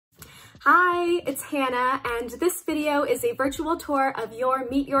Hi, it's Hannah, and this video is a virtual tour of your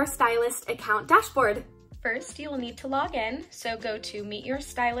Meet Your Stylist account dashboard. First, you will need to log in, so go to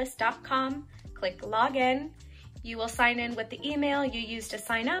meetyourstylist.com, click Login. You will sign in with the email you used to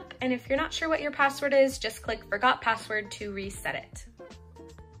sign up, and if you're not sure what your password is, just click Forgot Password to reset it.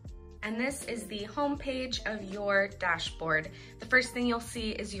 And this is the home page of your dashboard. The first thing you'll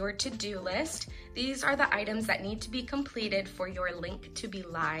see is your to-do list. These are the items that need to be completed for your link to be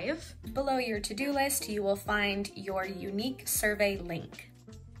live. Below your to-do list, you will find your unique survey link.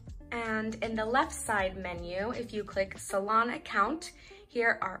 And in the left side menu, if you click Salon Account,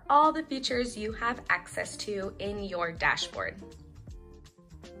 here are all the features you have access to in your dashboard.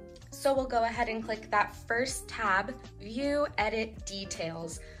 So we'll go ahead and click that first tab, View Edit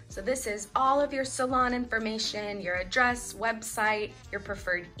Details. So this is all of your salon information, your address, website, your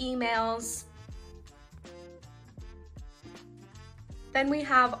preferred emails. Then we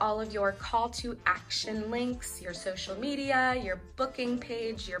have all of your call to action links, your social media, your booking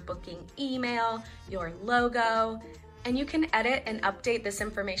page, your booking email, your logo, and you can edit and update this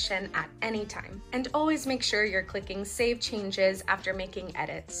information at any time. And always make sure you're clicking Save Changes after making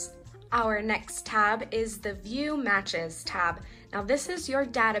edits. Our next tab is the View Matches tab. Now this is your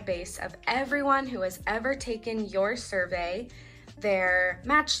database of everyone who has ever taken your survey, their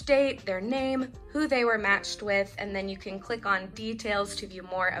match date, their name, who they were matched with, and then you can click on details to view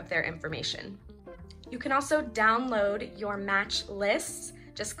more of their information. You can also download your match lists.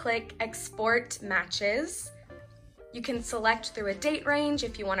 Just click Export Matches. You can select through a date range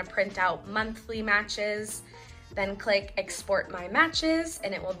if you want to print out monthly matches. Then click Export My Matches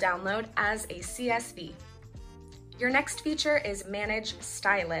and it will download as a CSV. Your next feature is Manage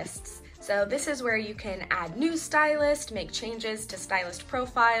Stylists. So this is where you can add new stylists, make changes to stylist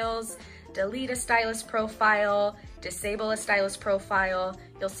profiles, delete a stylist profile, disable a stylist profile.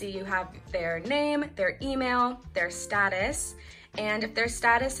 You'll see you have their name, their email, their status, and if their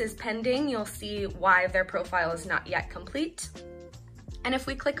status is pending, you'll see why their profile is not yet complete. And if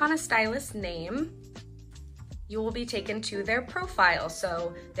we click on a stylist name, you will be taken to their profile.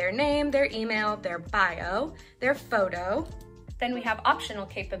 So their name, their email, their bio, their photo. Then we have optional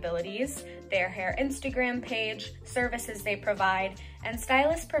capabilities, their hair Instagram page, services they provide, and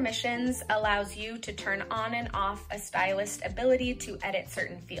stylist permissions allows you to turn on and off a stylist's ability to edit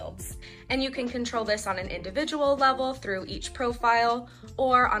certain fields. And you can control this on an individual level through each profile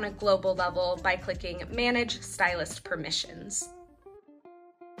or on a global level by clicking Manage Stylist Permissions.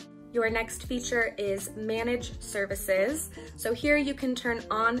 Your next feature is Manage Services. So here you can turn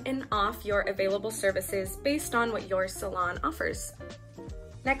on and off your available services based on what your salon offers.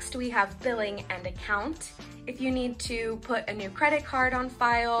 Next we have Billing and Account. If you need to put a new credit card on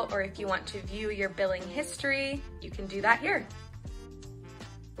file or if you want to view your billing history, you can do that here.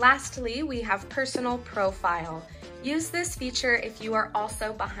 Lastly, we have Personal Profile. Use this feature if you are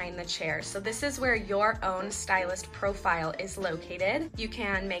also behind the chair. So this is where your own stylist profile is located. You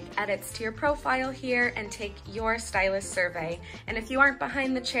can make edits to your profile here and take your stylist survey. And if you aren't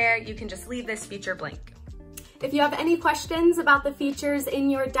behind the chair, you can just leave this feature blank. If you have any questions about the features in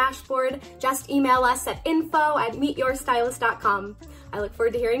your dashboard, just email us at info@meetyourstylist.com. I look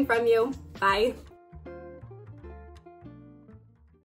forward to hearing from you. Bye.